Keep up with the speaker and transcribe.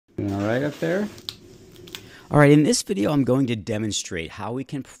right up there. All right, in this video, I'm going to demonstrate how we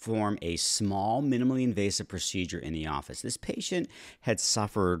can perform a small, minimally invasive procedure in the office. This patient had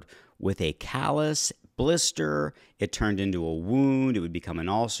suffered with a callus, blister. It turned into a wound. It would become an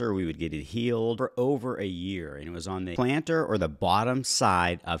ulcer. We would get it healed for over a year, and it was on the plantar or the bottom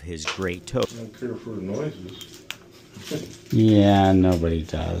side of his great toe. I don't care for the noises. Yeah, nobody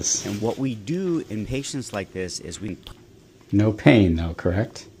does. And what we do in patients like this is we... No pain, though,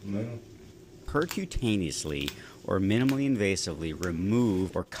 correct? No. Percutaneously or minimally invasively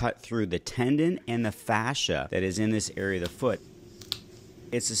remove or cut through the tendon and the fascia that is in this area of the foot.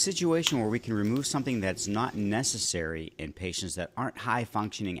 It's a situation where we can remove something that's not necessary in patients that aren't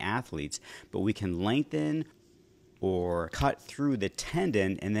high-functioning athletes, but we can lengthen or cut through the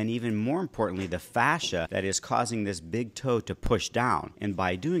tendon, and then even more importantly, the fascia that is causing this big toe to push down. And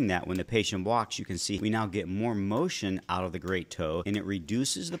by doing that, when the patient walks, you can see we now get more motion out of the great toe, and it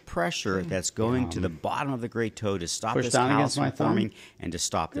reduces the pressure that's going to the bottom of the great toe to stop this callus from forming and to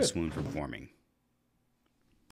stop this wound from forming.